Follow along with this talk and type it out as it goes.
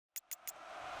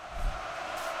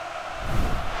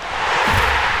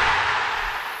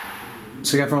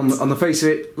So, Gavin, on the face of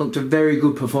it, looked a very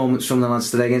good performance from the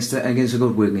lads today against a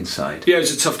good Wigan side. Yeah, it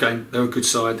was a tough game. They're a good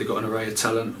side. They've got an array of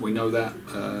talent. We know that,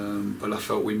 but I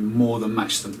felt we more than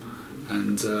matched them.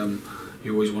 And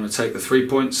you always want to take the 3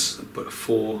 points, but a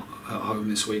 4 at home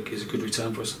this week is a good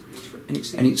return for us.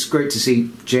 And it's great to see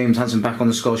James Hansen back on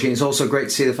the score sheet. It's also great to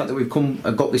see the fact that we've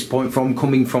got this point from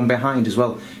coming from behind as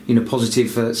well.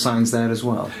 Positive signs there as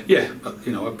well. Yeah,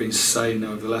 I've been saying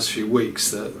over the last few weeks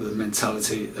that the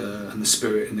mentality and the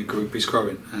spirit in the group is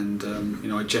growing, and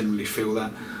I genuinely feel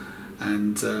that.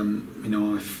 And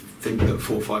I think that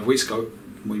 4 or 5 weeks ago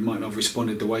we might not have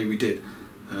responded the way we did.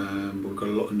 But we've got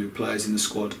a lot of new players in the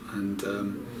squad, and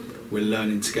we're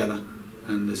learning together.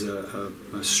 And there's a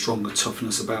stronger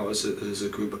toughness about us as a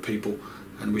group of people,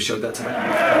 and we showed that today.